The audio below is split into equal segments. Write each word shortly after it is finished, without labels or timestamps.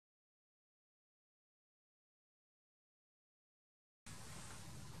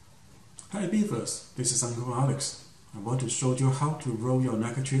Hi Beavers, this is Uncle Alex. I want to show you how to roll your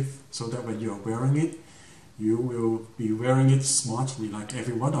neckerchief so that when you are wearing it, you will be wearing it smartly like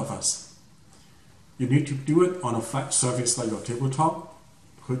every one of us. You need to do it on a flat surface like your tabletop.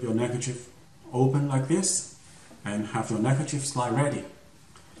 Put your neckerchief open like this and have your neckerchief slide ready.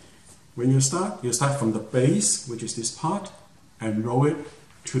 When you start from the base, which is this part, and roll it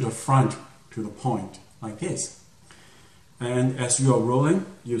to the front, to the point, like this. And as you are rolling,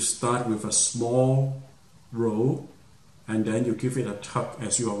 you start with a small roll, and then you give it a tug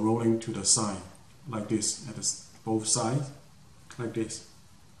as you are rolling to the side, like this, at both sides, like this,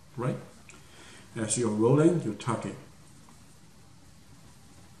 right? As you are rolling, you tug it.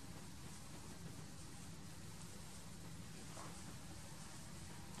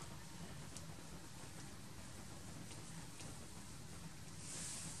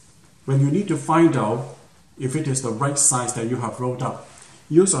 When you need to find out if it is the right size that you have rolled up,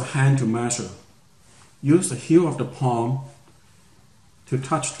 use a hand to measure. Use the heel of the palm to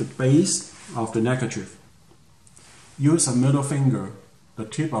touch the base of the neckerchief. Use a middle finger, the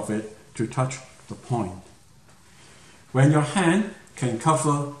tip of it, to touch the point. When your hand can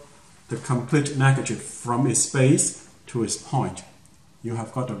cover the complete neckerchief from its base to its point, you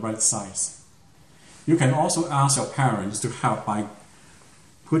have got the right size. You can also ask your parents to help by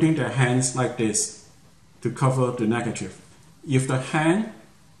putting their hands like this to cover the neckerchief. If the hand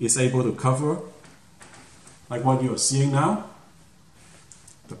is able to cover, like what you are seeing now,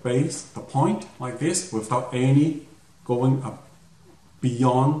 the base, the point, like this, without any going up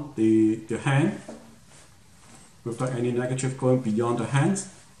beyond the hand, without any neckerchief going beyond the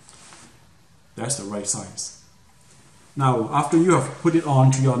hands, that's the right size. Now, after you have put it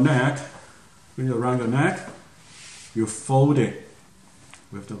onto your neck, put it around your neck, you fold it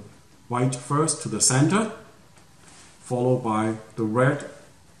with the white first to the center, followed by the red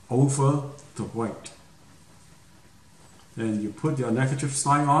over the white. Then you put your neckerchief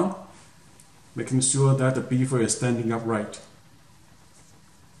slide on, making sure that the beaver is standing upright.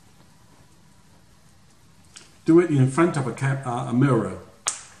 Do it in front of a mirror,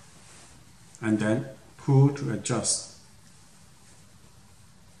 and then pull to adjust.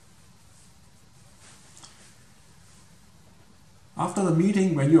 After the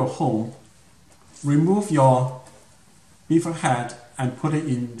meeting, when you are home, remove your beaver hat and put it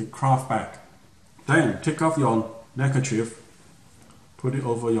in the craft bag. Then take off your neckerchief, put it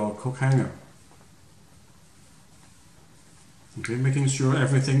over your coat hanger. Okay, making sure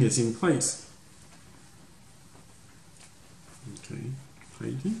everything is in place. Okay,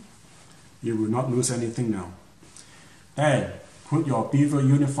 tidy. You will not lose anything now. Then put your beaver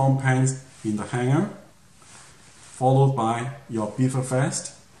uniform pants in the hanger, followed by your beaver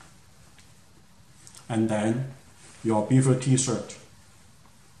vest, and then your beaver t-shirt.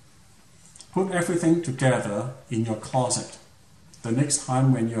 Put everything together in your closet. The next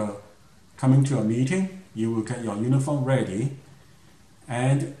time when you're coming to a meeting, you will get your uniform ready,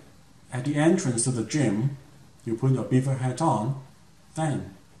 and at the entrance to the gym, you put your beaver hat on.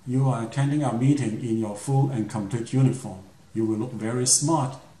 Then you are attending a meeting in your full and complete uniform. You will look very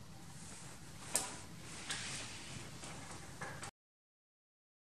smart